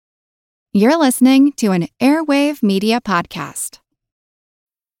You're listening to an Airwave Media Podcast.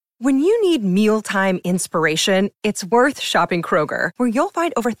 When you need mealtime inspiration, it's worth shopping Kroger, where you'll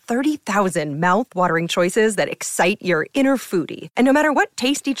find over 30,000 mouth-watering choices that excite your inner foodie. And no matter what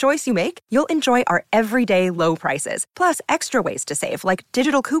tasty choice you make, you'll enjoy our everyday low prices, plus extra ways to save, like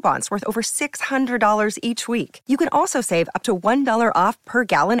digital coupons worth over $600 each week. You can also save up to $1 off per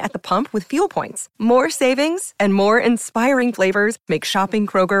gallon at the pump with fuel points. More savings and more inspiring flavors make shopping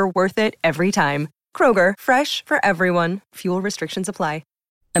Kroger worth it every time. Kroger, fresh for everyone. Fuel restrictions apply.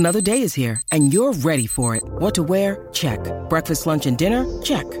 Another day is here, and you're ready for it. What to wear? Check. Breakfast, lunch, and dinner?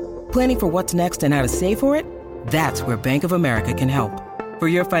 Check. Planning for what's next and how to save for it? That's where Bank of America can help. For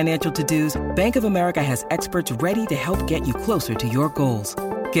your financial to-dos, Bank of America has experts ready to help get you closer to your goals.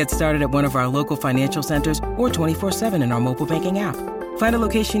 Get started at one of our local financial centers or 24/7 in our mobile banking app. Find a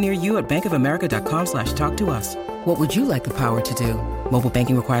location near you at bankofamerica.com/talktous. What would you like the power to do? Mobile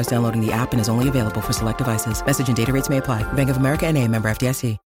banking requires downloading the app and is only available for select devices. Message and data rates may apply. Bank of America N.A., member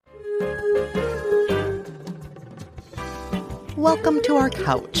FDIC. Welcome to our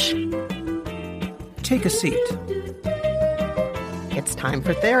couch. Take a seat. It's time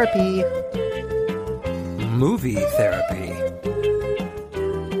for therapy. Movie therapy.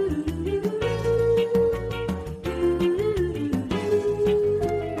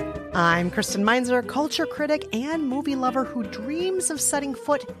 I'm Kristen Meinzer, culture critic and movie lover who dreams of setting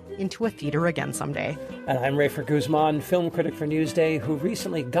foot into a theater again someday. And I'm Rafer Guzman, film critic for Newsday, who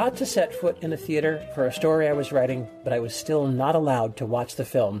recently got to set foot in a theater for a story I was writing, but I was still not allowed to watch the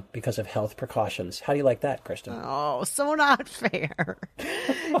film because of health precautions. How do you like that, Kristen? Oh, so not fair.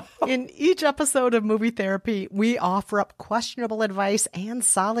 In each episode of Movie Therapy, we offer up questionable advice and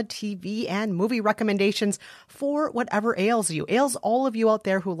solid TV and movie recommendations for whatever ails you. Ails all of you out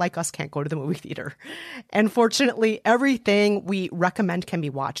there who, like us, can't go to the movie theater. And fortunately, everything we recommend can be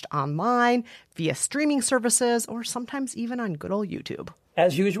watched online, via streaming services, or sometimes even on good old YouTube.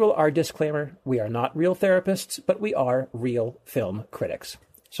 As usual, our disclaimer, we are not real therapists, but we are real film critics.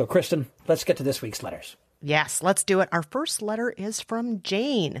 So, Kristen, let's get to this week's letters. Yes, let's do it. Our first letter is from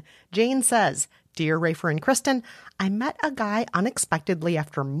Jane. Jane says, "Dear Rafer and Kristen, I met a guy unexpectedly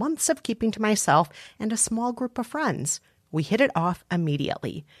after months of keeping to myself and a small group of friends. We hit it off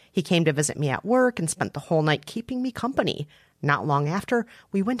immediately. He came to visit me at work and spent the whole night keeping me company. Not long after,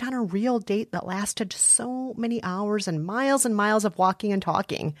 we went on a real date that lasted so many hours and miles of walking and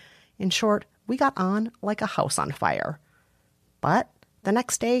talking. In short, we got on like a house on fire. But the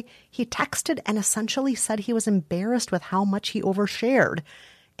next day, he texted and essentially said he was embarrassed with how much he overshared.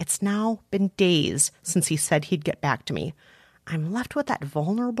 It's now been days since he said he'd get back to me. I'm left with that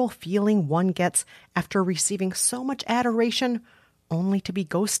vulnerable feeling one gets after receiving so much adoration only to be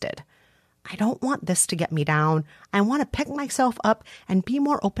ghosted. I don't want this to get me down. I want to pick myself up and be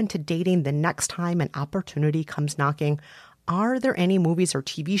more open to dating the next time an opportunity comes knocking. Are there any movies or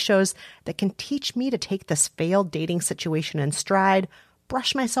TV shows that can teach me to take this failed dating situation in stride,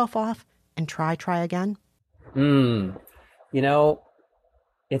 brush myself off, and try again?" You know,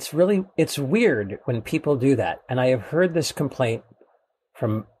 it's weird when people do that. And I have heard this complaint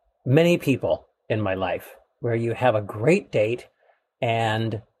from many people in my life, where you have a great date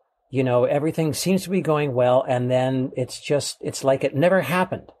and, you know, everything seems to be going well, and then it's like it never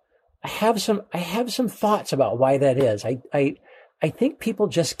happened. I have some thoughts about why that is. I think people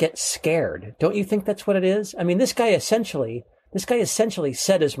just get scared. Don't you think that's what it is? I mean, this guy essentially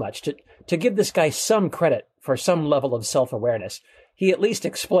said as much. To give this guy some credit for some level of self-awareness, he at least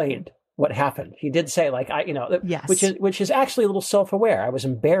explained what happened. He did say, like, yes. which is actually a little self-aware. I was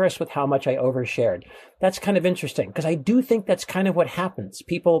embarrassed with how much I overshared. That's kind of interesting, because I do think that's kind of what happens.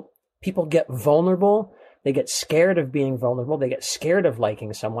 People get vulnerable. They get scared of being vulnerable. They get scared of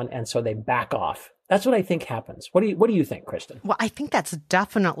liking someone, and so they back off. That's what I think happens. What do you think, Kristen? Well, I think that's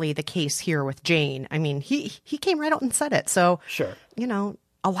definitely the case here with Jane. I mean, he came right out and said it. So, sure. You know,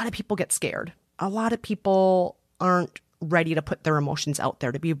 a lot of people get scared. A lot of people aren't ready to put their emotions out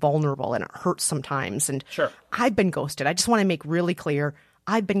there, to be vulnerable, and it hurts sometimes. And sure. I've been ghosted. I just want to make really clear,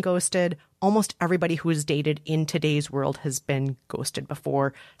 I've been ghosted. Almost everybody who is dated in today's world has been ghosted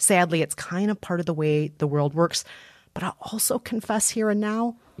before. Sadly, it's kind of part of the way the world works. But I'll also confess here and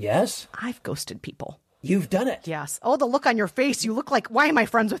now. Yes? I've ghosted people. You've done it. Yes. Oh, the look on your face. You look like, why am I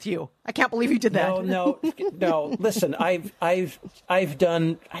friends with you? I can't believe you did that. No. Listen, I've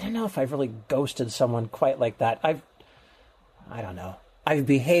done, I don't know if I've really ghosted someone quite like that. I don't know. I've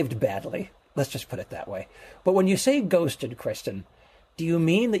behaved badly. Let's just put it that way. But when you say ghosted, Kristen, Do you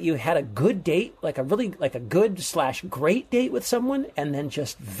mean that you had a good date, like a good/great date with someone and then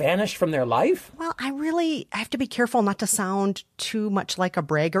just vanished from their life? Well, I have to be careful not to sound too much like a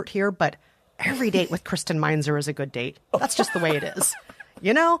braggart here, but every date with Kristen Meinzer is a good date. That's just the way it is.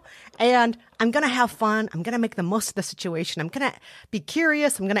 You know? And I'm going to have fun. I'm going to make the most of the situation. I'm going to be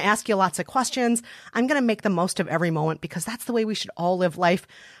curious. I'm going to ask you lots of questions. I'm going to make the most of every moment because that's the way we should all live life.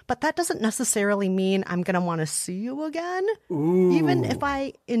 But that doesn't necessarily mean I'm going to want to see you again, even if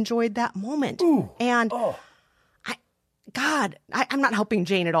I enjoyed that moment. And I'm not helping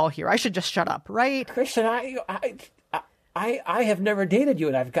Jane at all here. I should just shut up, right? Kristen, I have never dated you,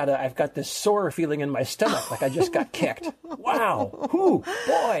 and I've got this sore feeling in my stomach, like I just got kicked. Wow, whoo,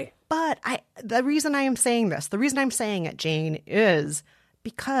 boy. But the reason I am saying this, the reason I'm saying it, Jane, is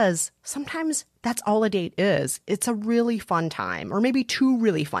because sometimes that's all a date is. It's a really fun time, or maybe two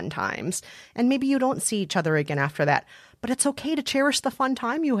really fun times, and maybe you don't see each other again after that. But it's okay to cherish the fun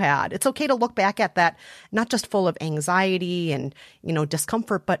time you had. It's okay to look back at that, not just full of anxiety and,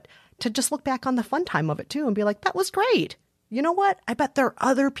 discomfort, but to just look back on the fun time of it too and be like, that was great. You know what? I bet there are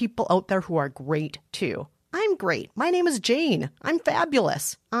other people out there who are great too. I'm great. My name is Jane. I'm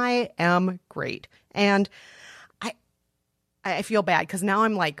fabulous. I am great. And I feel bad because now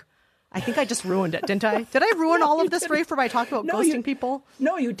I'm like, I think I just ruined it, didn't I? Did I ruin all of this, Rafer, by talking about ghosting people?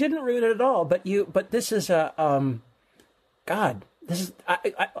 No, you didn't ruin it at all. But this is God, this is,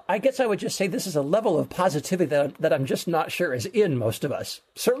 I guess I would just say this is a level of positivity that I'm just not sure is in most of us.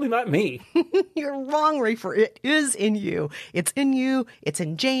 Certainly not me. You're wrong, Rafer. It is in you. It's in you. It's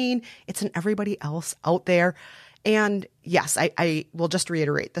in Jane. It's in everybody else out there. And yes, I will just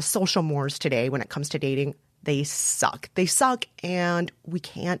reiterate, the social mores today when it comes to dating, they suck. They suck, and we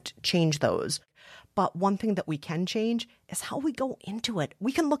can't change those. But one thing that we can change is how we go into it.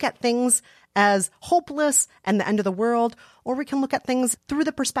 We can look at things as hopeless and the end of the world, or we can look at things through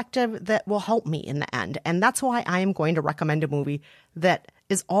the perspective that will help me in the end. And that's why I am going to recommend a movie that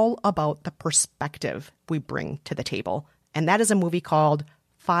is all about the perspective we bring to the table. And that is a movie called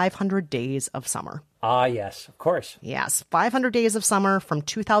 500 Days of Summer. Ah, yes, of course. Yes, 500 Days of Summer from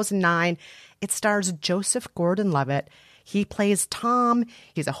 2009. It stars Joseph Gordon-Levitt. He plays Tom.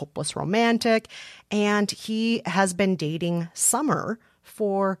 He's a hopeless romantic, and he has been dating Summer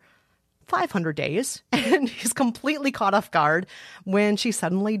for 500 days, and he's completely caught off guard when she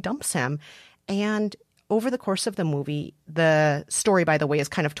suddenly dumps him. And over the course of the movie, the story, by the way, is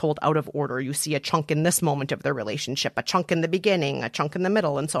kind of told out of order. You see a chunk in this moment of their relationship, a chunk in the beginning, a chunk in the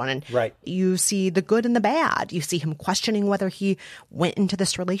middle, and so on. And right. You see the good and the bad. You see him questioning whether he went into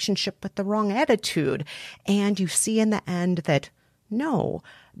this relationship with the wrong attitude. And you see in the end that, no,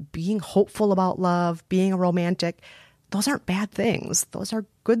 being hopeful about love, being a romantic, those aren't bad things. Those are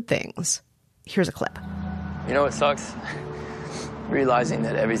good things. Here's a clip. You know what sucks? Realizing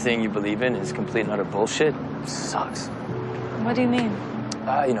that everything you believe in is complete and utter bullshit sucks. What do you mean?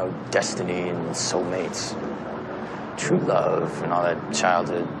 Destiny and soulmates, true love, and all that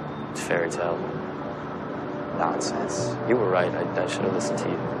childhood fairy tale nonsense. You were right. I should have listened to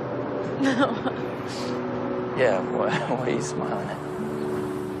you. No. Yeah, why are you smiling at?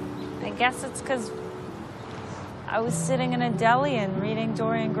 I guess it's because I was sitting in a deli and reading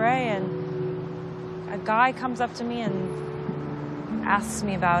Dorian Gray, and a guy comes up to me and asks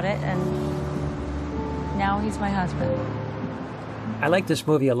me about it, and now he's my husband. I like this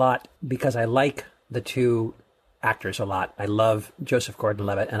movie a lot because I like the two actors a lot. I love Joseph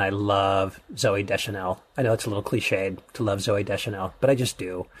Gordon-Levitt, and I love Zooey Deschanel. I know it's a little cliched to love Zooey Deschanel, but I just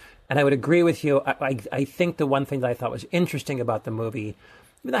do. And I would agree with you. I think the one thing that I thought was interesting about the movie,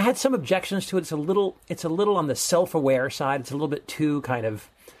 I had some objections to it. It's a little on the self-aware side. It's a little bit too kind of,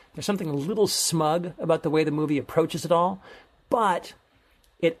 there's something a little smug about the way the movie approaches it all. But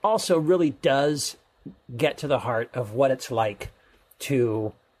it also really does get to the heart of what it's like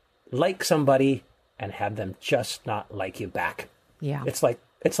to like somebody and have them just not like you back. Yeah. It's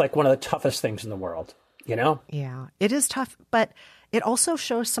like one of the toughest things in the world, you know? Yeah, it is tough, but it also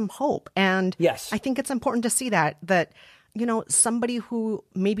shows some hope. And yes, I think it's important to see that, somebody who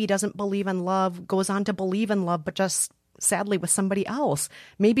maybe doesn't believe in love goes on to believe in love, but just sadly with somebody else.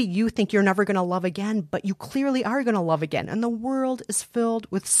 Maybe you think you're never going to love again, but you clearly are going to love again. And the world is filled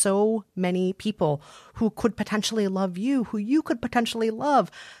with so many people who could potentially love you, who you could potentially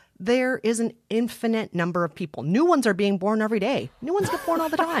love. There is an infinite number of people. New ones are being born every day. New ones get born all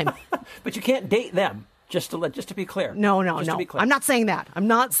the time. But you can't date them. Just to be clear. No. I'm not saying that. I'm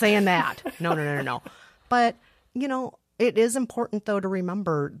not saying that. No. But, it is important, though, to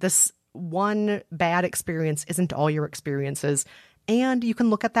remember this one bad experience isn't all your experiences. And you can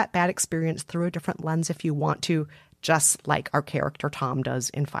look at that bad experience through a different lens if you want to just like our character Tom does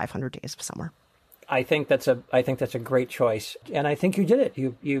in 500 Days of Summer. I think that's a great choice, and I think you did it.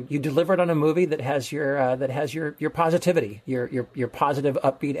 You delivered on a movie that has your positivity, your positive,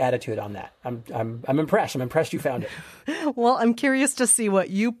 upbeat attitude on that. I'm impressed. I'm impressed you found it. Well, I'm curious to see what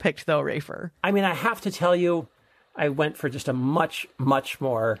you picked, though, Rafer. I mean, I have to tell you, I went for just a much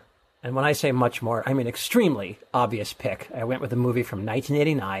more, and when I say much more, I mean extremely obvious pick. I went with a movie from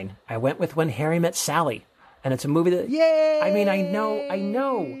 1989. I went with When Harry Met Sally, and it's a movie that, yay! I mean, I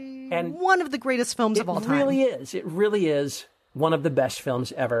know. And one of the greatest films of all time. It really is one of the best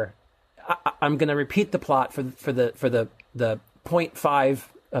films ever. I'm going to repeat the plot for the 0.5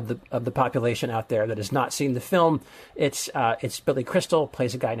 of the population out there that has not seen the film. It's Billy Crystal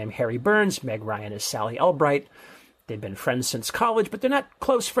plays a guy named Harry Burns. Meg Ryan is Sally Albright. They've been friends since college, but they're not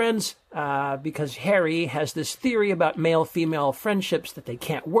close friends because Harry has this theory about male-female friendships that they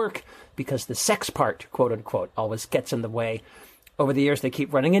can't work because the sex part, quote unquote, always gets in the way. Over the years, they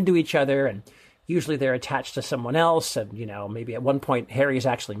keep running into each other, and usually they're attached to someone else. And, maybe at one point Harry is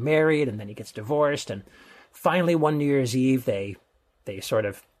actually married, and then he gets divorced. And finally, one New Year's Eve, they sort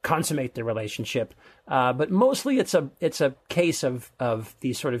of consummate their relationship. But mostly it's a case of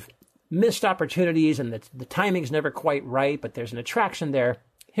these sort of missed opportunities, and the timing's never quite right, but there's an attraction there.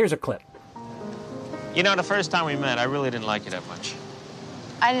 Here's a clip. The first time we met, I really didn't like you that much.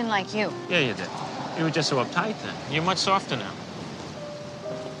 I didn't like you. Yeah, you did. You were just so uptight then. You're much softer now.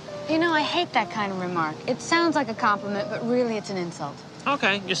 I hate that kind of remark. It sounds like a compliment, but really it's an insult.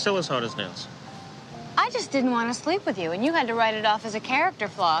 Okay, you're still as hard as nails. I just didn't want to sleep with you, and you had to write it off as a character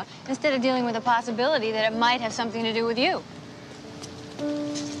flaw instead of dealing with the possibility that it might have something to do with you.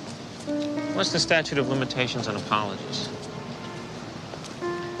 What's the statute of limitations on apologies?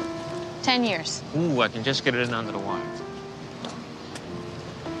 10 years. Ooh, I can just get it in under the wire.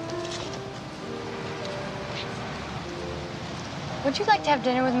 Would you like to have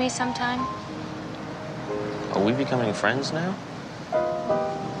dinner with me sometime? Are we becoming friends now?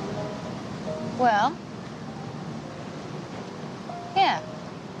 Well, yeah.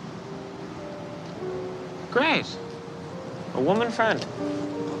 Great. A woman friend.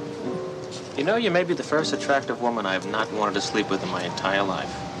 You may be the first attractive woman I have not wanted to sleep with in my entire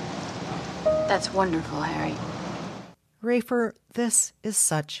life. That's wonderful, Harry. Rafer, this is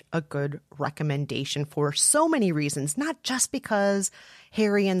such a good recommendation for so many reasons, not just because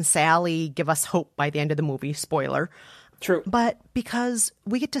Harry and Sally give us hope by the end of the movie, spoiler. True. But because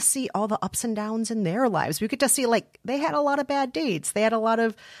we get to see all the ups and downs in their lives. We get to see, they had a lot of bad dates. They had a lot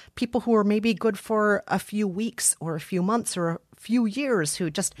of people who were maybe good for a few weeks or a few months or a few years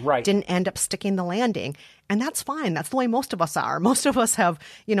who just didn't end up sticking the landing. And that's fine. That's the way most of us are. Most of us have,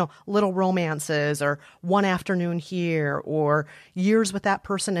 little romances or one afternoon here or years with that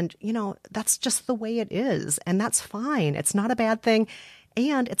person. And, that's just the way it is. And that's fine. It's not a bad thing.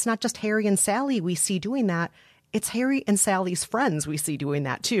 And it's not just Harry and Sally we see doing that. It's Harry and Sally's friends we see doing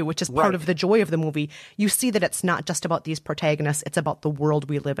that too, which is part of the joy of the movie. You see that it's not just about these protagonists, it's about the world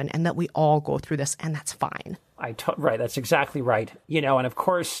we live in and that we all go through this, and that's fine. Right, that's exactly right. And of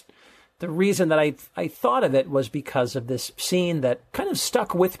course, the reason that I thought of it was because of this scene that kind of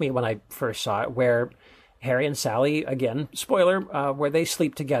stuck with me when I first saw it, where Harry and Sally, again, spoiler, where they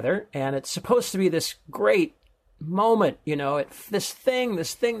sleep together, and it's supposed to be this great moment, this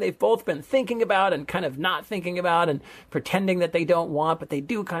thing they've both been thinking about and kind of not thinking about and pretending that they don't want, but they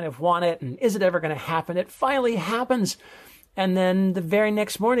do kind of want it. And is it ever going to happen? It finally happens. And then the very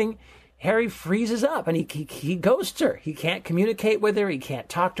next morning, Harry freezes up and he ghosts her. He can't communicate with her. He can't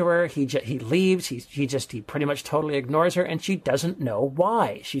talk to her. He leaves. He pretty much totally ignores her, and she doesn't know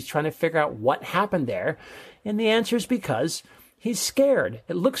why. She's trying to figure out what happened there. And the answer is because he's scared.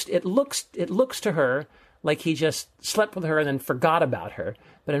 It looks to her like he just slept with her and then forgot about her.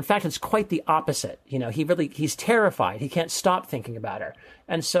 But in fact, it's quite the opposite. He's terrified. He can't stop thinking about her.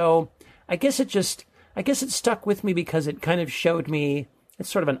 And so I guess it stuck with me because it kind of showed me,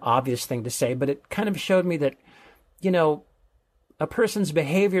 it's sort of an obvious thing to say, but it kind of showed me that, a person's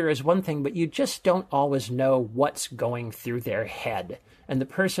behavior is one thing, but you just don't always know what's going through their head. And the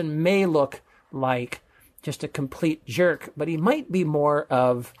person may look like just a complete jerk, but he might be more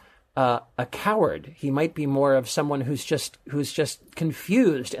of a coward. He might be more of someone who's just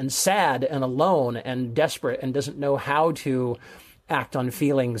confused and sad and alone and desperate and doesn't know how to act on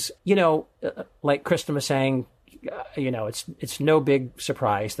feelings. Like Kristen was saying, it's no big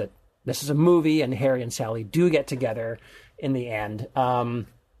surprise that this is a movie and Harry and Sally do get together in the end.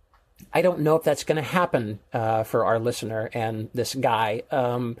 I don't know if that's going to happen for our listener and this guy.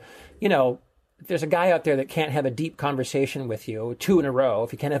 there's a guy out there that can't have a deep conversation with you 2 in a row,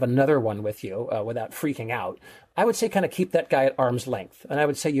 if he can't have another one with you without freaking out, I would say kind of keep that guy at arm's length. And I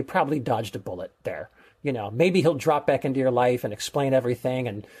would say you probably dodged a bullet there. You know, maybe he'll drop back into your life and explain everything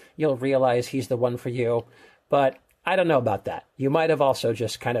and you'll realize he's the one for you. But I don't know about that. You might have also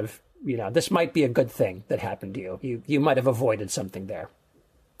just kind of, you know, this might be a good thing that happened to you. You might have avoided something there.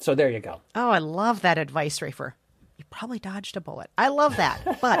 So there you go. Oh, I love that advice, Rafer. You probably dodged a bullet. I love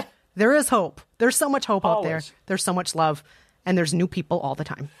that. But there is hope. There's so much hope out there. There's so much love. And there's new people all the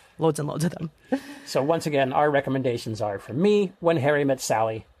time. Loads and loads of them. So once again, our recommendations are from me, When Harry Met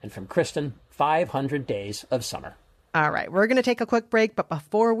Sally, and from Kristen, 500 Days of Summer. All right, we're going to take a quick break. But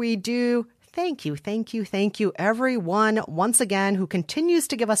before we do, thank you, everyone, once again, who continues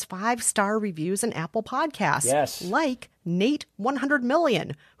to give us 5-star reviews in Apple Podcasts. Yes. Like Nate 100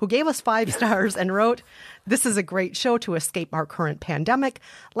 Million, who gave us 5 stars and wrote, "This is a great show to escape our current pandemic.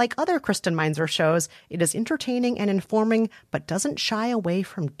 Like other Kristen Meinzer shows, it is entertaining and informing, but doesn't shy away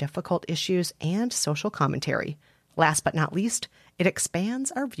from difficult issues and social commentary. Last but not least, it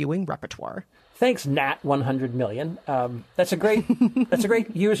expands our viewing repertoire." Thanks, Nat 100 Million. That's a great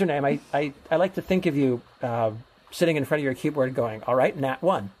username. I like to think of you sitting in front of your keyboard going, all right, Nat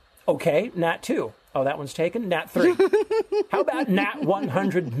 1. Okay, Nat 2. Oh, that one's taken. Nat 3. How about Nat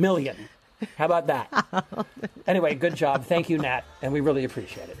 100 Million? How about that? Anyway, good job. Thank you, Nat, and we really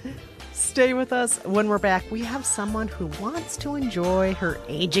appreciate it. Stay with us. When we're back, we have someone who wants to enjoy her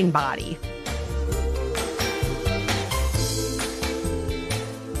aging body.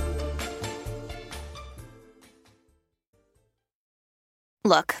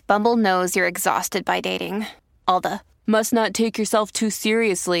 Look, Bumble knows you're exhausted by dating. All the, must not take yourself too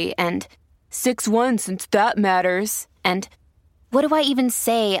seriously, and 6'1" since that matters. And what do I even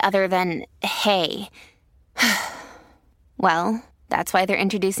say other than, hey? Well, that's why they're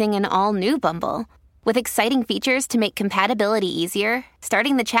introducing an all-new Bumble, with exciting features to make compatibility easier,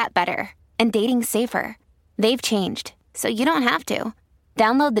 starting the chat better, and dating safer. They've changed, so you don't have to.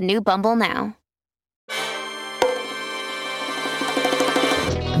 Download the new Bumble now.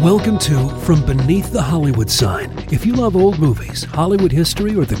 Welcome to From Beneath the Hollywood Sign. If you love old movies, Hollywood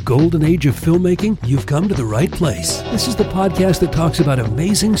history, or the golden age of filmmaking, you've come to the right place. This is the podcast that talks about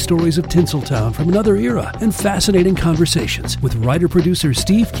amazing stories of Tinseltown from another era and fascinating conversations with writer-producer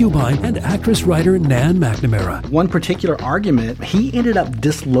Steve Cubine and actress-writer Nan McNamara. One particular argument, he ended up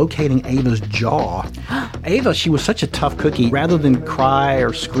dislocating Ava's jaw. Ava, she was such a tough cookie. Rather than cry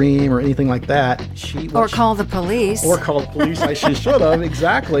or scream or anything like that, Or call the police. Or call the police like she should have,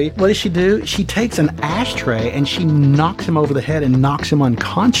 exactly. What does she do? She takes an ashtray and she knocks him over the head and knocks him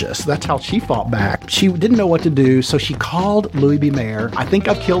unconscious. That's how she fought back. She didn't know what to do, so she called Louis B. Mayer. I think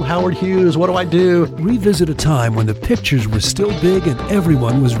I've killed Howard Hughes. What do I do? Revisit a time when the pictures were still big and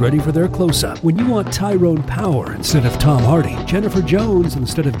everyone was ready for their close-up. When you want Tyrone Power instead of Tom Hardy, Jennifer Jones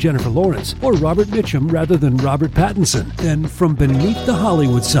instead of Jennifer Lawrence, or Robert Mitchum rather than Robert Pattinson, then From Beneath the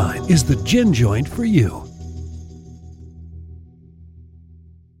Hollywood Sign is the gin joint for you.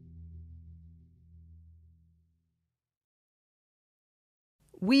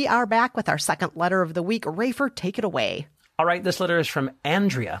 We are back with our second letter of the week. Rafer, take it away. All right, this letter is from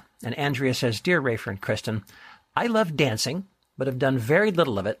Andrea. And Andrea says, "Dear Rafer and Kristen, I love dancing, but have done very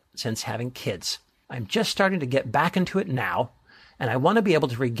little of it since having kids. I'm just starting to get back into it now, and I want to be able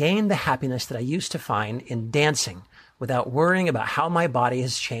to regain the happiness that I used to find in dancing without worrying about how my body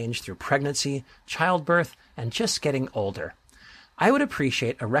has changed through pregnancy, childbirth, and just getting older. I would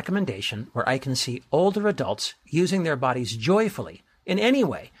appreciate a recommendation where I can see older adults using their bodies joyfully in any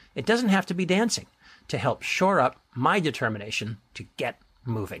way, it doesn't have to be dancing, to help shore up my determination to get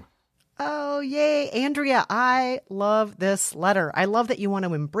moving." Oh, yay. Andrea, I love this letter. I love that you want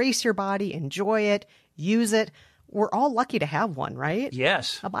to embrace your body, enjoy it, use it. We're all lucky to have one, right?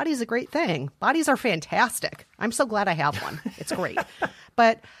 Yes. A body is a great thing. Bodies are fantastic. I'm so glad I have one. It's great.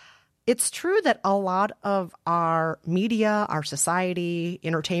 But it's true that a lot of our media, our society,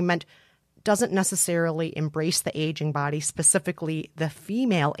 entertainment doesn't necessarily embrace the aging body, specifically the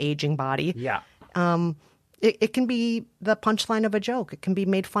female aging body. Yeah. It can be the punchline of a joke. It can be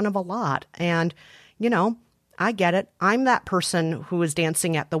made fun of a lot. And, you know, I get it. I'm that person who is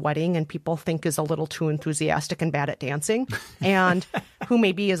dancing at the wedding and people think is a little too enthusiastic and bad at dancing and who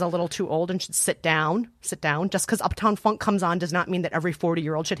maybe is a little too old and should sit down. Just because Uptown Funk comes on does not mean that every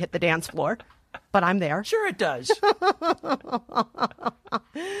 40-year-old should hit the dance floor. But I'm there. Sure it does. But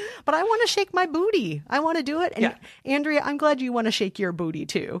I want to shake my booty. I want to do it. And yeah. Andrea, I'm glad you want to shake your booty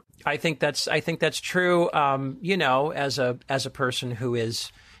too. I think that's true. You know, as a person who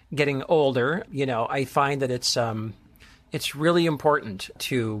is getting older, you know, I find that it's It's really important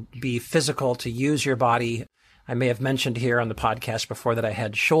to be physical, to use your body. I may have mentioned here on the podcast before that I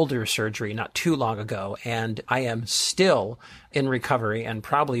had shoulder surgery not too long ago, and I am still in recovery and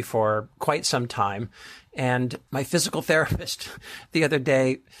probably for quite some time. And my physical therapist the other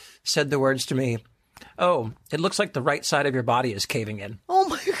day said the words to me, "Oh, it looks like the right side of your body is caving in." Oh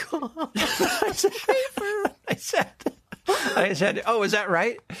my God. I said, "Oh, is that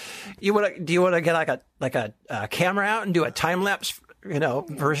right? Do you want to get like a camera out and do a time lapse,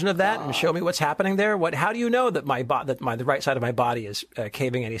 version of that and show me what's happening there? How do you know that the right side of my body is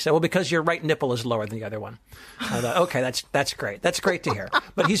caving in?" He said, "Well, because your right nipple is lower than the other one." I thought, okay, that's great. That's great to hear.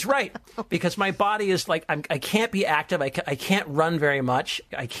 But he's right, because my body is like, I can't be active. I can't run very much.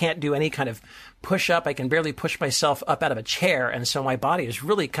 I can't do any kind of push up. I can barely push myself up out of a chair. And so my body is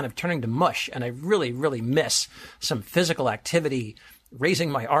really kind of turning to mush. And I really, really miss some physical activity, raising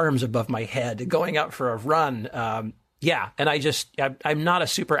my arms above my head, going out for a run. Yeah. And I'm not a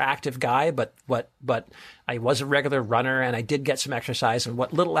super active guy, but I was a regular runner and I did get some exercise, and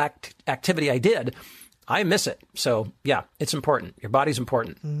what little activity I did, I miss it. So yeah, it's important. Your body's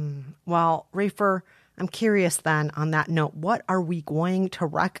important. Well, Rafer, I'm curious then, on that note, what are we going to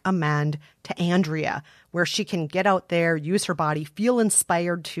recommend to Andrea where she can get out there, use her body, feel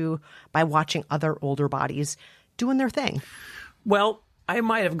inspired by watching other older bodies doing their thing? Well, I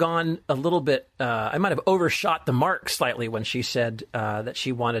might have gone a little bit, I might have overshot the mark slightly when she said that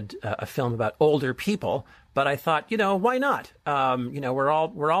she wanted a film about older people. But I thought, why not? We're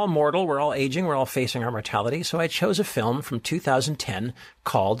all mortal, we're all aging, we're all facing our mortality. So I chose a film from 2010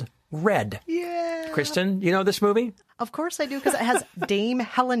 called Red. Yeah. Kristen, you know this movie? Of course I do, because it has Dame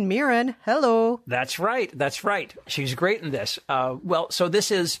Helen Mirren. Hello. That's right. She's great in this. So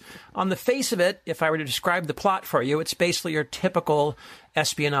this is, on the face of it, if I were to describe the plot for you, it's basically your typical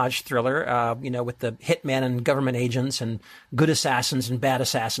espionage thriller, with the hitman and government agents and good assassins and bad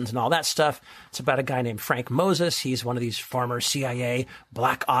assassins and all that stuff. It's about a guy named Frank Moses. He's one of these former CIA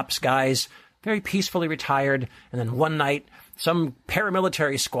black ops guys, very peacefully retired. And then one night, some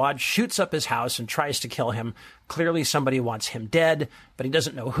paramilitary squad shoots up his house and tries to kill him. Clearly somebody wants him dead, but he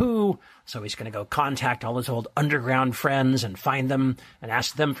doesn't know who. So he's going to go contact all his old underground friends and find them and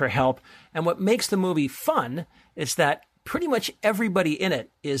ask them for help. And what makes the movie fun is that pretty much everybody in it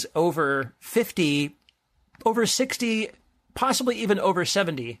is over 50, over 60, possibly even over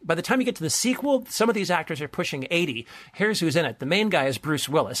 70. By the time you get to the sequel, some of these actors are pushing 80. Here's who's in it. The main guy is Bruce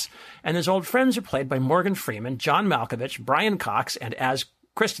Willis, and his old friends are played by Morgan Freeman, John Malkovich, Brian Cox, and, as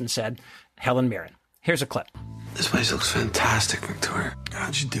Kristen said, Helen Mirren. Here's a clip. This place looks fantastic, Victoria.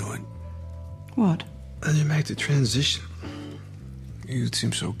 How'd you do it? What? How'd you make the transition? You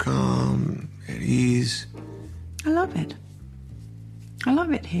seem so calm, at ease. I love it. I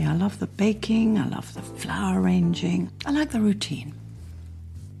love it here. I love the baking. I love the flower arranging. I like the routine.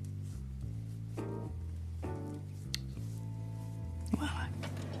 Well,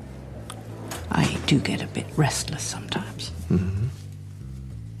 I do get a bit restless sometimes. Mm-hmm.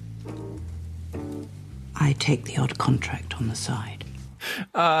 I take the odd contract on the side.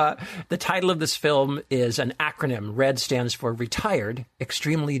 The title of this film is an acronym. RED stands for Retired,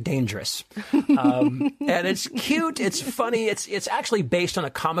 Extremely Dangerous. And it's cute. It's funny. It's actually based on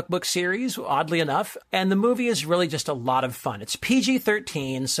a comic book series, oddly enough. And the movie is really just a lot of fun. It's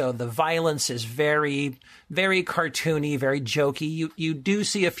PG-13, so the violence is very, very cartoony, very jokey. You do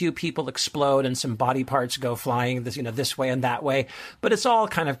see a few people explode and some body parts go flying this way and that way. But it's all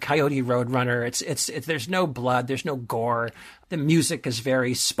kind of Coyote Roadrunner. It's there's no blood. There's no gore. The music is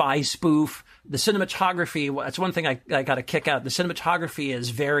very spy spoof. The cinematography, that's one thing I got a kick out. The cinematography is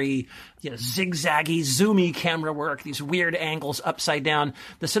very, zigzaggy, zoomy camera work, these weird angles upside down.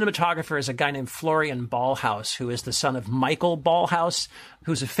 The cinematographer is a guy named Florian Ballhaus, who is the son of Michael Ballhaus,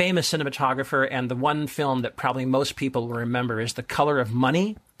 who's a famous cinematographer. And the one film that probably most people will remember is The Color of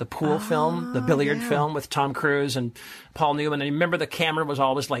Money, the pool film, the billiard film with Tom Cruise and Paul Newman. And you remember the camera was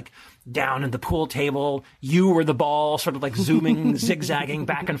always like down in the pool table. You were the ball, sort of like zooming, zigzagging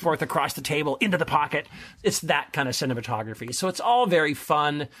back and forth across the table into the pocket. It's that kind of cinematography. So it's all very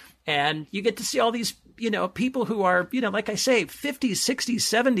fun. And you get to see all these, people who are, like I say, 50s, 60s,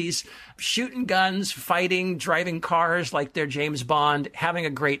 70s, shooting guns, fighting, driving cars like they're James Bond, having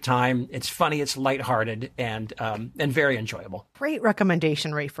a great time. It's funny, it's lighthearted, and very enjoyable. Great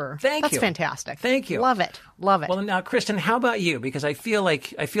recommendation, Rafer. Thank you. That's fantastic. Thank you. Love it. Love it. Well, now, Kristen, how about you? Because I feel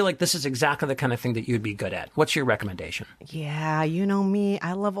like this is exactly the kind of thing that you'd be good at. What's your recommendation? Yeah, you know me.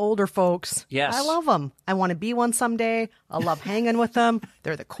 I love older folks. Yes. I love them. I want to be one someday. I love hanging with them.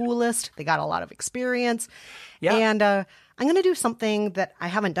 They're the coolest. They got a lot of experience. ingredients. Yeah. And I'm going to do something that I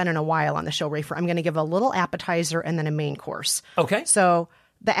haven't done in a while on the show, Rafer. I'm going to give a little appetizer and then a main course. Okay. So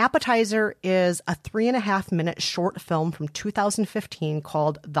the appetizer is a 3.5-minute short film from 2015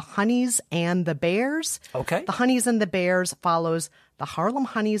 called The Honeys and the Bears. Okay. The Honeys and the Bears follows the Harlem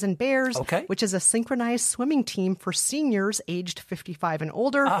Honeys and Bears, Okay. which is a synchronized swimming team for seniors aged 55 and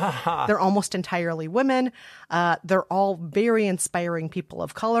older. Ah. They're almost entirely women. They're all very inspiring people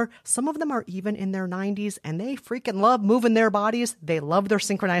of color. Some of them are even in their 90s, and they freaking love moving their bodies. They love their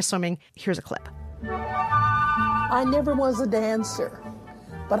synchronized swimming. Here's a clip. I never was a dancer,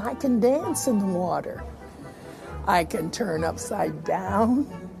 but I can dance in the water. I can turn upside down.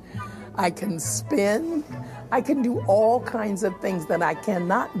 I can spin. I can do all kinds of things that I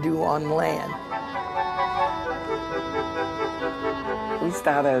cannot do on land. We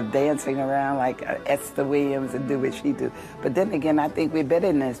started dancing around like Esther Williams and do what she do. But then again, I think we're better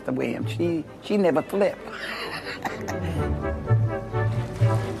than Esther Williams. She never flipped.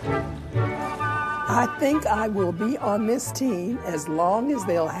 I think I will be on this team as long as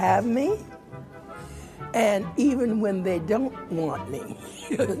they'll have me, and even when they don't want me.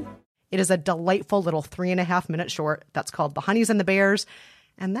 It is a delightful little 3.5-minute short that's called The Honeys and the Bears.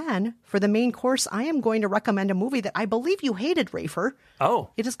 And then for the main course, I am going to recommend a movie that I believe you hated, Rafer. Oh.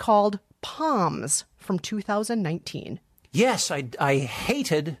 It is called Palms from 2019. Yes, I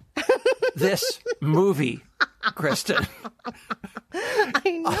hated this movie, Kristen.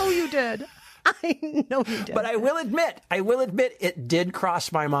 I know you did. I know you did. But I will admit, it did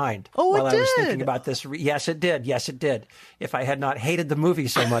cross my mind. Oh, it while I was did? thinking about this. Yes, it did. Yes, it did. If I had not hated the movie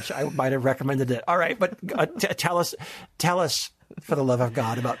so much, I might have recommended it. All right, but tell us, for the love of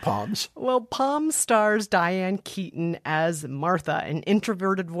God, about Palms. Well, Palms stars Diane Keaton as Martha, an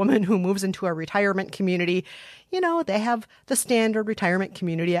introverted woman who moves into a retirement community. You know, they have the standard retirement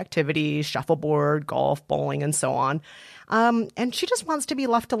community activities, shuffleboard, golf, bowling, and so on. And she just wants to be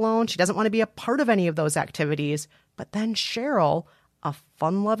left alone. She doesn't want to be a part of any of those activities. But then Cheryl, a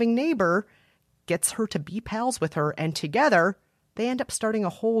fun-loving neighbor, gets her to be pals with her, and together they end up starting a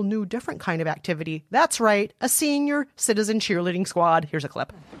whole new different kind of activity. That's right, a senior citizen cheerleading squad. Here's a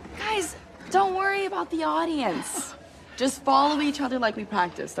clip. Guys, don't worry about the audience. Just follow each other like we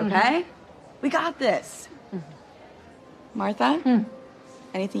practiced, okay? Mm-hmm. We got this. Martha,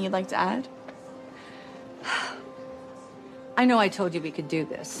 anything you'd like to add? I know I told you we could do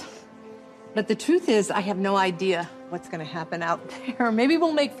this. But the truth is, I have no idea what's going to happen out there. Maybe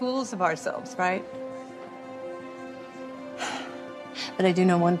we'll make fools of ourselves, right? But I do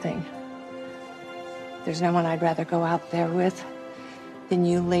know one thing. There's no one I'd rather go out there with than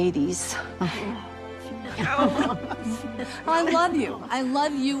you ladies. I love you. I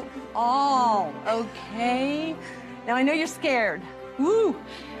love you all, okay? Now, I know you're scared. Woo!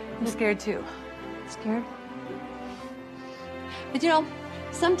 I'm scared, too. Scared? But, you know,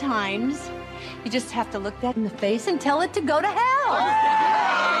 sometimes you just have to look that in the face and tell it to go to hell.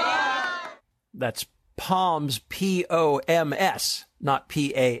 That's Palms, P-O-M-S, not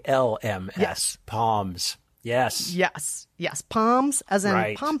P-A-L-M-S. Yes. Palms. Yes. Yes. Yes. Palms, as in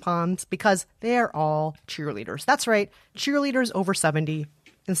Right. pom-poms, because they're all cheerleaders. That's right. Cheerleaders over 70,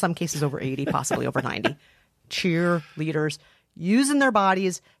 in some cases over 80, possibly over 90. Cheerleaders using their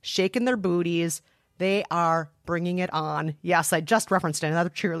bodies, shaking their booties. They are bringing it on. Yes, I just referenced another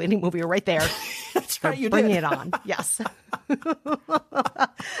cheerleading movie right there. That's right, you bringing did. it on. Yes.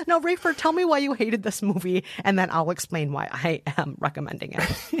 Now, Rafer, tell me why you hated this movie, and then I'll explain why I am recommending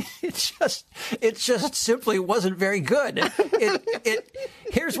it. It just simply wasn't very good.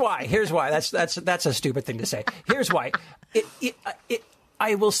 Here's why. That's a stupid thing to say. Here's why.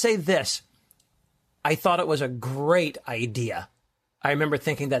 I will say this. I thought it was a great idea. I remember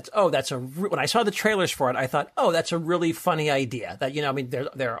thinking when I saw the trailers for it, I thought, oh, that's a really funny idea. That, you know, I mean,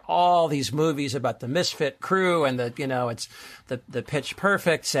 there are all these movies about the misfit crew and it's the Pitch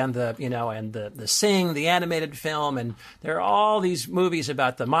Perfects and the Sing, the animated film. And there are all these movies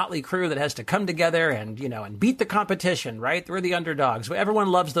about the motley crew that has to come together and beat the competition, right? We're the underdogs.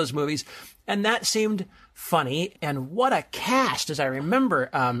 Everyone loves those movies. And that seemed funny. And what a cast, as I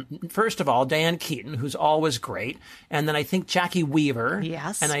remember. First of all, Diane Keaton, who's always great. And then I think Jackie Weaver.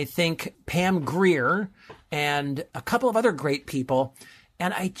 Yes. And I think Pam Grier and a couple of other great people.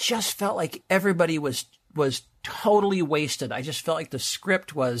 And I just felt like everybody was totally wasted. I just felt like the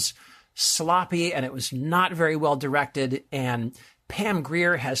script was sloppy and it was not very well directed. And Pam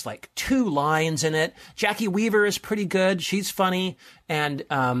Grier has like 2 lines in it. Jackie Weaver is pretty good. She's funny. And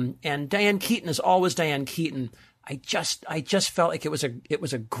Diane Keaton is always Diane Keaton. I just felt like it was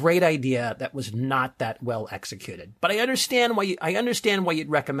a great idea that was not that well executed. But I understand why you'd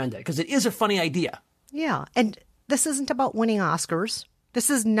recommend it, because it is a funny idea. Yeah. And this isn't about winning Oscars. This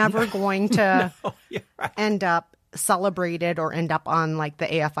is never going to end up celebrated or end up on like the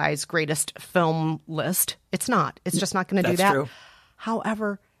AFI's greatest film list. It's not. It's just not going to do that. True.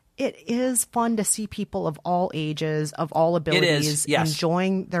 However, it is fun to see people of all ages, of all abilities,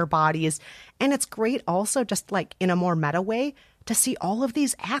 enjoying their bodies. And it's great also just like in a more meta way to see all of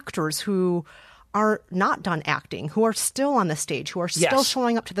these actors who are not done acting, who are still on the stage, who are still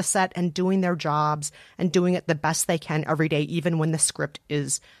showing up to the set and doing their jobs and doing it the best they can every day, even when the script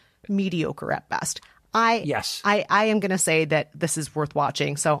is mediocre at best. I am going to say that this is worth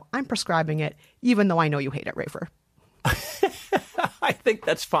watching, so I'm prescribing it, even though I know you hate it, Rafer. I think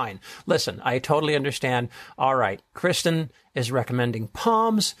that's fine. Listen, I totally understand. All right, Kristen is recommending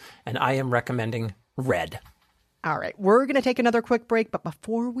Palms, and I am recommending Red. All right, we're going to take another quick break, but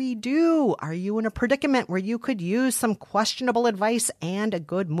before we do, are you in a predicament where you could use some questionable advice and a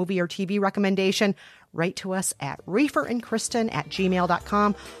good movie or TV recommendation? Write to us at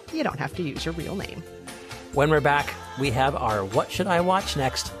raferandkristen@gmail.com. You don't have to use your real name. When we're back, we have our What Should I Watch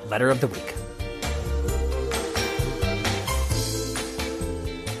Next letter of the week.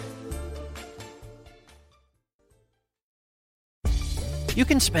 You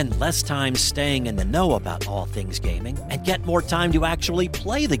can spend less time staying in the know about all things gaming and get more time to actually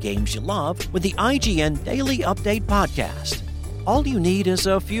play the games you love with the IGN Daily Update podcast. All you need is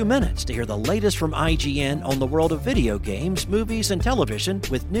a few minutes to hear the latest from IGN on the world of video games, movies, and television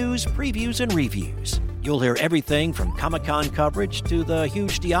with news, previews, and reviews. You'll hear everything from Comic-Con coverage to the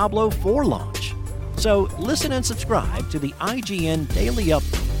huge Diablo 4 launch. So listen and subscribe to the IGN Daily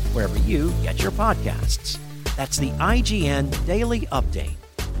Update wherever you get your podcasts. That's the IGN Daily Update,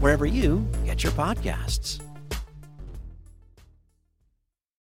 wherever you get your podcasts.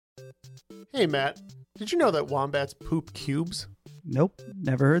 Hey, Matt, did you know that wombats poop cubes? Nope,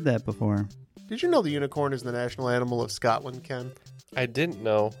 never heard that before. Did you know the unicorn is the national animal of Scotland, Ken? I didn't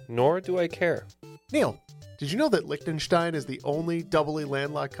know, nor do I care. Neil, did you know that Liechtenstein is the only doubly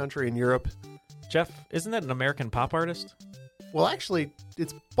landlocked country in Europe? Jeff, isn't that an American pop artist? Well, actually,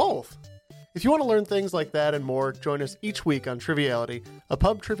 it's both. If you want to learn things like that and more, join us each week on Triviality, a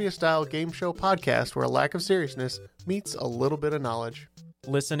pub trivia-style game show podcast where a lack of seriousness meets a little bit of knowledge.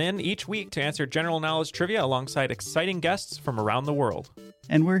 Listen in each week to answer general knowledge trivia alongside exciting guests from around the world.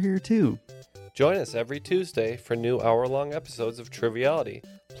 And we're here too. Join us every Tuesday for new hour-long episodes of Triviality,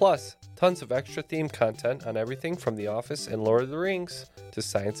 plus tons of extra themed content on everything from The Office and Lord of the Rings to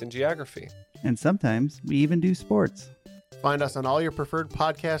science and geography. And sometimes we even do sports. Find us on all your preferred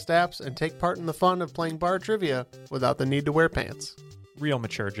podcast apps and take part in the fun of playing bar trivia without the need to wear pants. Real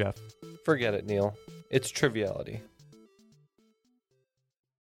mature, Jeff. Forget it, Neil. It's Triviality.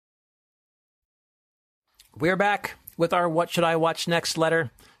 We're back with our What Should I Watch Next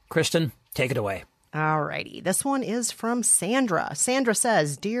letter. Kristen, take it away. Alrighty, this one is from Sandra. Sandra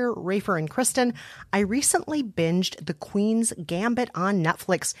says, Dear Rafer and Kristen, I recently binged The Queen's Gambit on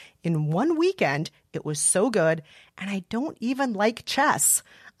Netflix in one weekend. It was so good, and I don't even like chess.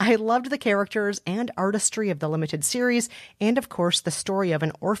 I loved the characters and artistry of the limited series, and of course the story of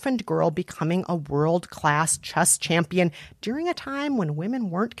an orphaned girl becoming a world-class chess champion during a time when women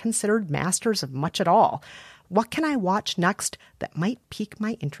weren't considered masters of much at all. What can I watch next that might pique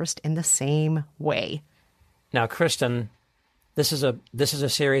my interest in the same way? Now, Kristen, this is a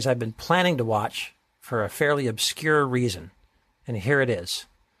series I've been planning to watch for a fairly obscure reason, and here it is.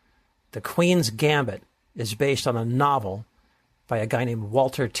 The Queen's Gambit is based on a novel by a guy named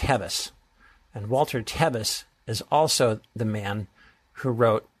Walter Tevis, and Walter Tevis is also the man who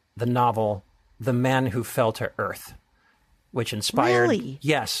wrote the novel The Man Who Fell to Earth, which inspired,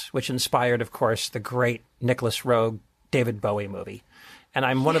 which inspired, of course, the great Nicholas Roeg, David Bowie movie. And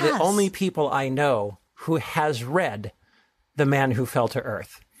I'm one of the only people I know who has read The Man Who Fell to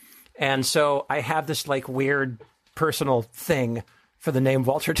Earth. And so I have this like weird personal thing for the name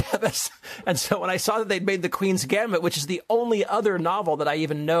Walter Tevis. And so when I saw that they'd made The Queen's Gambit, which is the only other novel that I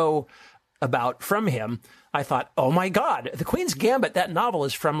even know about from him, I thought, oh my God, The Queen's Gambit, that novel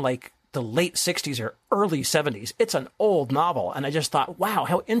is from like the late 60s or early 70s. It's an old novel. And I just thought, wow,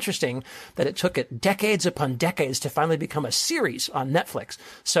 how interesting that it took it decades upon decades to finally become a series on Netflix.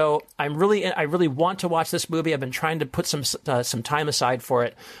 So I really want to watch this movie. I've been trying to put some time aside for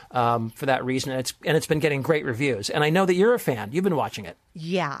it for that reason. And it's been getting great reviews. And I know that you're a fan. You've been watching it.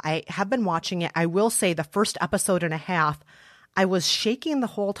 Yeah, I have been watching it. I will say the first episode and a half, I was shaking the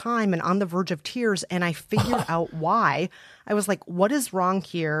whole time and on the verge of tears. And I figured out why. I was like, what is wrong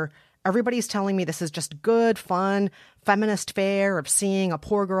here? Everybody's telling me this is just good, fun, feminist fare of seeing a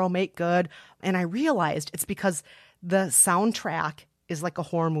poor girl make good. And I realized it's because the soundtrack is like a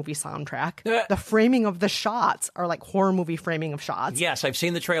horror movie soundtrack. The framing of the shots are like horror movie framing of shots. Yes, I've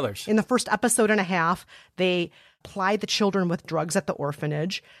seen the trailers. In the first episode and a half, they ply the children with drugs at the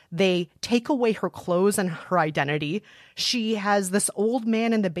orphanage. They take away her clothes and her identity. She has this old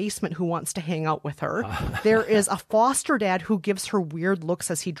man in the basement who wants to hang out with her. There is a foster dad who gives her weird looks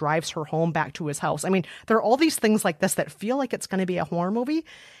as he drives her home back to his house. I mean, there are all these things like this that feel like it's going to be a horror movie.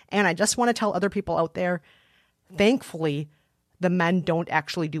 And I just want to tell other people out there, thankfully, the men don't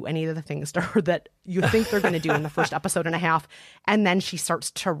actually do any of the things to her that you think they're going to do in the first episode and a half. And then she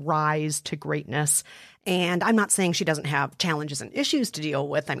starts to rise to greatness. And I'm not saying she doesn't have challenges and issues to deal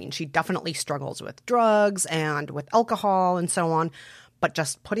with. I mean, she definitely struggles with drugs and with alcohol and so on. But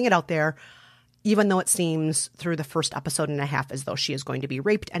just putting it out there, even though it seems through the first episode and a half as though she is going to be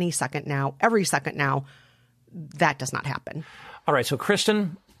raped any second now, every second now, that does not happen. All right. So,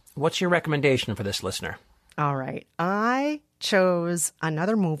 Kristen, what's your recommendation for this listener? All right. I chose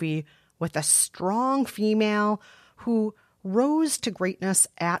another movie with a strong female who rose to greatness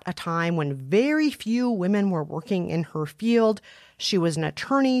at a time when very few women were working in her field. She was an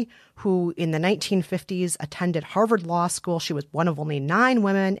attorney who in the 1950s attended Harvard Law School. She was one of only 9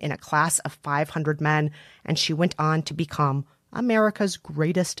 women in a class of 500 men, and she went on to become America's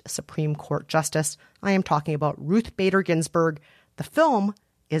greatest Supreme Court justice. I am talking about Ruth Bader Ginsburg. The film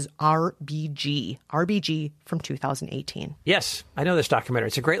is RBG from 2018. Yes, I know this documentary.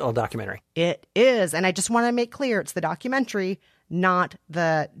 It's a great little documentary. It is. And I just want to make clear, it's the documentary, not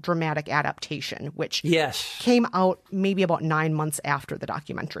the dramatic adaptation, which came out maybe about 9 months after the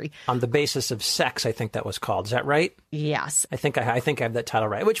documentary. On the Basis of Sex, I think that was called. Is that right? Yes. I think I have that title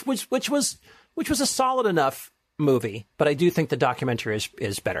right, which was a solid enough movie, but I do think the documentary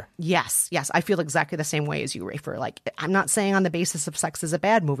is better. Yes. I feel exactly the same way as you, Rafer. Like, I'm not saying On the Basis of Sex is a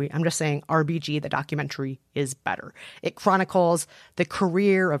bad movie. I'm just saying RBG, the documentary, is better. It chronicles the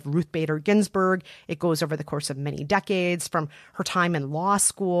career of Ruth Bader Ginsburg. It goes over the course of many decades, from her time in law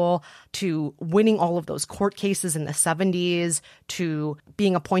school to winning all of those court cases in the 70s to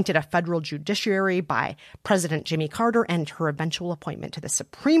being appointed a federal judiciary by President Jimmy Carter and her eventual appointment to the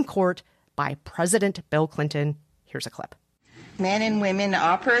Supreme Court by President Bill Clinton. Here's a clip. Men and women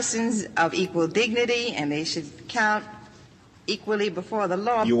are persons of equal dignity, and they should count equally before the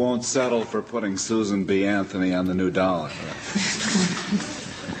law. You won't settle for putting Susan B. Anthony on the new dollar.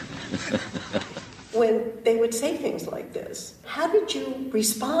 When they would say things like this, how did you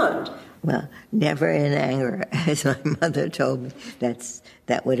respond? Well, never in anger, as my mother told me.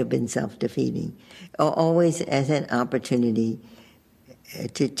 That would have been self-defeating. Always as an opportunity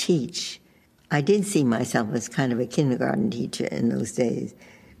to teach. I did see myself as kind of a kindergarten teacher in those days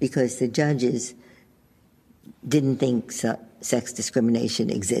because the judges didn't think sex discrimination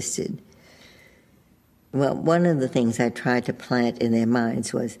existed. Well, one of the things I tried to plant in their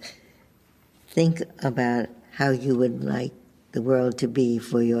minds was think about how you would like the world to be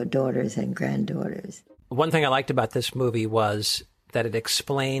for your daughters and granddaughters. One thing I liked about this movie was that it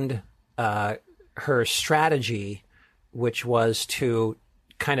explained her strategy, which was to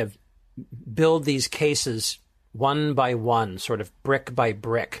kind of build these cases one by one, sort of brick by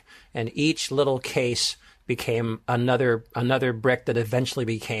brick, and each little case became another brick that eventually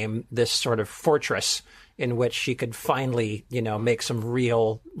became this sort of fortress in which she could finally, make some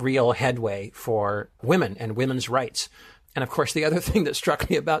real headway for women and women's rights. And of course, the other thing that struck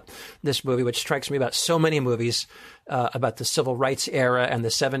me about this movie, which strikes me about so many movies about the civil rights era and the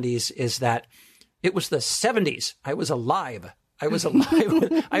 70s, is that it was the 70s. I was alive. This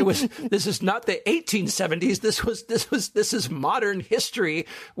is not the 1870s. This is modern history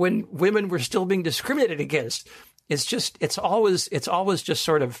when women were still being discriminated against. It's always just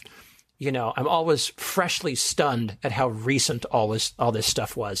sort of, I'm always freshly stunned at how recent all this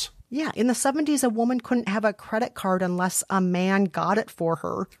stuff was. Yeah. In the 70s, a woman couldn't have a credit card unless a man got it for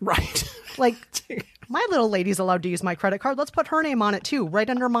her. Right. Like, my little lady's allowed to use my credit card. Let's put her name on it too, right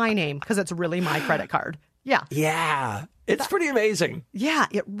under my name, because it's really my credit card. Yeah. Yeah. It's pretty amazing. Yeah,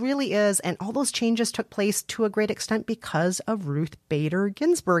 it really is. And all those changes took place to a great extent because of Ruth Bader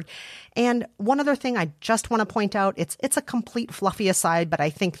Ginsburg. And one other thing I just want to point out, it's a complete fluffy aside, but I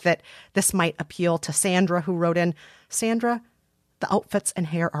think that this might appeal to Sandra, who wrote in. Sandra, the outfits and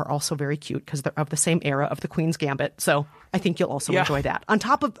hair are also very cute because they're of the same era of the Queen's Gambit. So I think you'll also enjoy that. On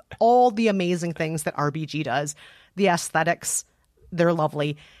top of all the amazing things that RBG does, the aesthetics, they're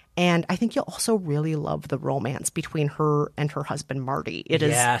lovely. And I think you'll also really love the romance between her and her husband, Marty. It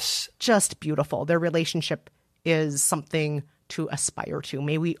is just beautiful. Their relationship is something to aspire to.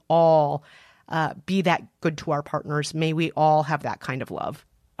 May we all be that good to our partners. May we all have that kind of love.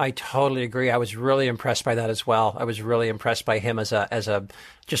 I totally agree. I was really impressed by that as well. I was really impressed by him as a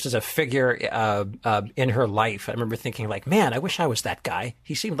figure in her life. I remember thinking, like, man, I wish I was that guy.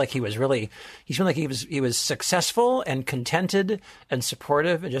 He seemed like he was successful and contented and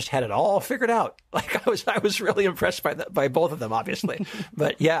supportive and just had it all figured out. Like I was really impressed by both of them, obviously.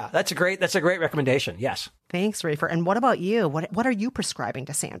 But yeah, that's a great recommendation. Yes. Thanks, Rafer. And what about you? What are you prescribing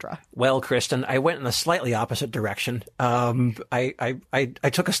to Sandra? Well, Kristen, I went in a slightly opposite direction. I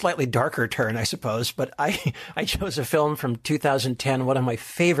took a slightly darker turn, I suppose, but I chose a film from 2010, one of my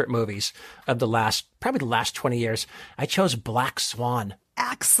favorite movies of probably the last 20 years. I chose Black Swan.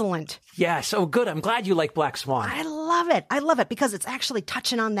 Excellent. Yes. Oh, good. I'm glad you like Black Swan. I love it because it's actually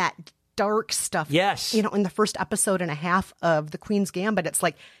touching on that dark stuff. Yes. You know, in the first episode and a half of The Queen's Gambit, it's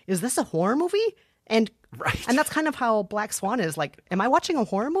like, is this a horror movie? And that's kind of how Black Swan is. Like, am I watching a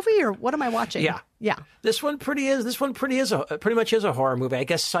horror movie or what am I watching? Yeah. This one pretty much is a horror movie. I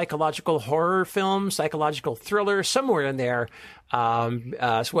guess psychological horror film, psychological thriller, somewhere in there.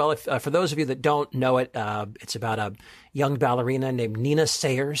 As well, for those of you that don't know it, it's about a young ballerina named Nina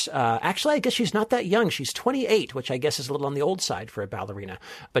Sayers. Actually, I guess she's not that young. She's 28, which I guess is a little on the old side for a ballerina.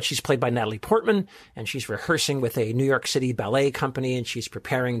 But she's played by Natalie Portman, and she's rehearsing with a New York City ballet company, and she's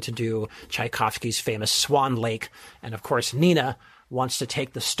preparing to do Tchaikovsky's famous Swan Lake. And of course, Nina wants to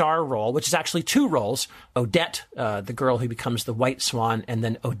take the star role, which is actually two roles: Odette, the girl who becomes the White Swan, and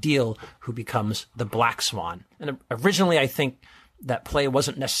then Odile, who becomes the Black Swan. And originally, I think that play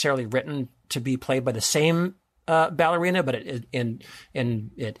wasn't necessarily written to be played by the same ballerina, but it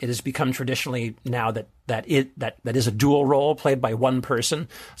has become traditionally now that is a dual role played by one person.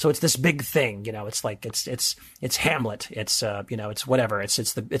 So it's this big thing, you know. It's like it's Hamlet. It's it's whatever. It's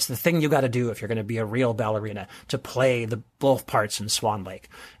the thing you got to do if you're going to be a real ballerina, to play both parts in Swan Lake.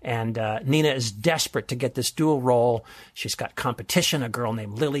 And Nina is desperate to get this dual role. She's got competition. A girl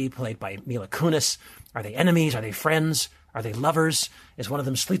named Lily, played by Mila Kunis. Are they enemies? Are they friends? Are they lovers? Is one of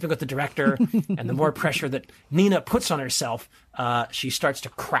them sleeping with the director? And the more pressure that Nina puts on herself, she starts to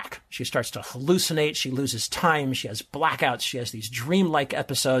crack. She starts to hallucinate. She loses time. She has blackouts. She has these dreamlike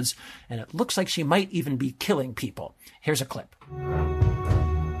episodes. And it looks like she might even be killing people. Here's a clip.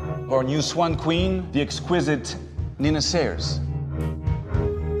 Our new Swan Queen, the exquisite Nina Sayers.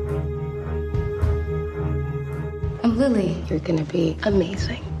 I'm Lily. You're gonna be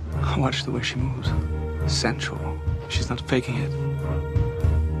amazing. Watch the way she moves. Sensual. She's not faking it.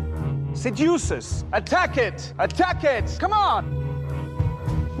 Seduce us! Attack it! Attack it! Come on!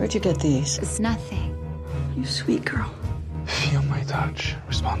 Where'd you get these? It's nothing. You sweet girl. Feel my touch.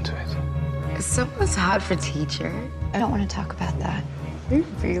 Respond to it. Is someone's hot for teacher? I don't want to talk about that. You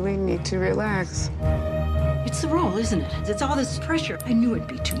really need to relax. It's the role, isn't it? It's all this pressure. I knew it'd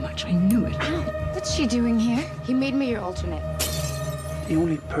be too much. I knew it. What's she doing here? He made me your alternate. The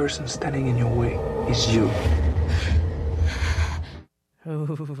only person standing in your way is you. Oh,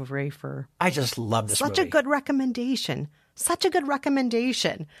 Rafer. I just love this movie. Such a good recommendation.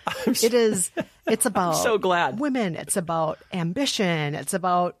 It is. It's about I'm so glad. Women. It's about ambition. It's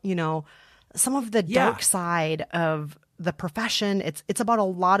about, some of the dark side of the profession. It's about a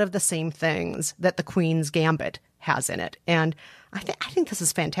lot of the same things that The Queen's Gambit has in it. And I think this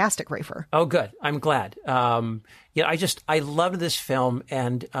is fantastic, Rafer. Oh, good. I'm glad. I loved this film,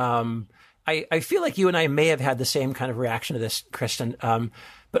 and I feel like you and I may have had the same kind of reaction to this, Kristen.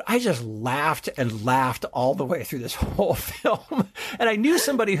 But I just laughed and laughed all the way through this whole film. And I knew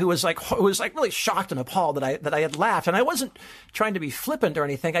somebody who was like really shocked and appalled that I had laughed. And I wasn't trying to be flippant or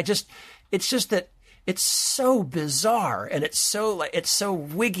anything. It's just that it's so bizarre, and it's so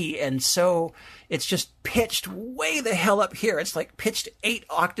wiggy, and so it's just pitched way the hell up here. It's like pitched 8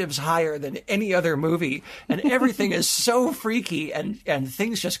 octaves higher than any other movie, and everything is so freaky, and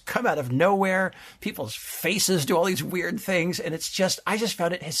things just come out of nowhere. People's faces do all these weird things, and I just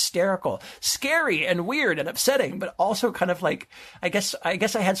found it hysterical, scary and weird and upsetting, but also kind of like, I guess I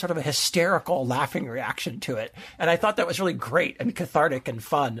had sort of a hysterical laughing reaction to it. And I thought that was really great and cathartic and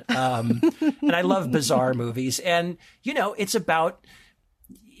fun. And I love bizarre movies, and it's about,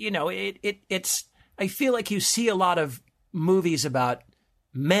 it's I feel like you see a lot of movies about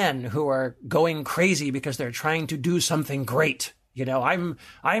men who are going crazy because they're trying to do something great.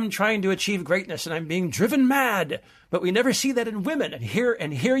 I'm trying to achieve greatness and I'm being driven mad, but we never see that in women. And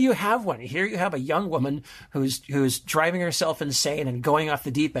here you have one. Here you have a young woman who's driving herself insane and going off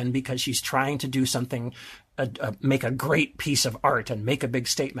the deep end because she's trying to do something, make a great piece of art and make a big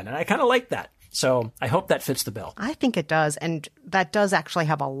statement. And I kind of like that. So I hope that fits the bill. I think it does. And that does actually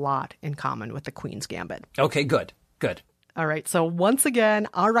have a lot in common with The Queen's Gambit. Okay, good. All right. So once again,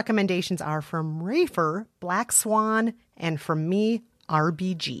 our recommendations are from Rafer, Black Swan, and from me,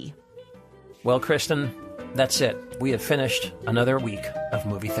 RBG. Well, Kristen, that's it. We have finished another week of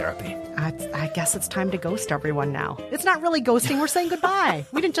movie therapy. I guess it's time to ghost everyone now. It's not really ghosting. We're saying goodbye.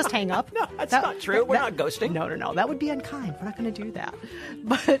 We didn't just hang up. No, that's not true. We're not ghosting. No. That would be unkind. We're not going to do that.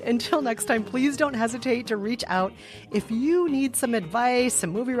 But until next time, please don't hesitate to reach out. If you need some advice, some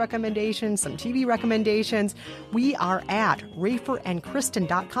movie recommendations, some TV recommendations, we are at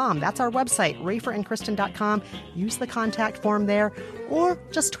RaferandKristen.com. That's our website, RaferandKristen.com. Use the contact form there, or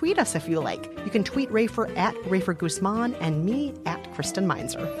just tweet us if you like. You can tweet Rafer at Rafer Guzman and me at Kristen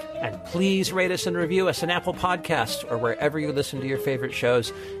Meinzer. And please rate us and review us on Apple Podcasts or wherever you listen to your favorite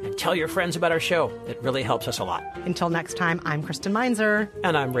shows. And tell your friends about our show. It really helps us a lot. Until next time, I'm Kristen Meinzer.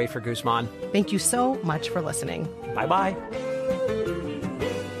 And I'm Rafer Guzman. Thank you so much for listening. Bye-bye.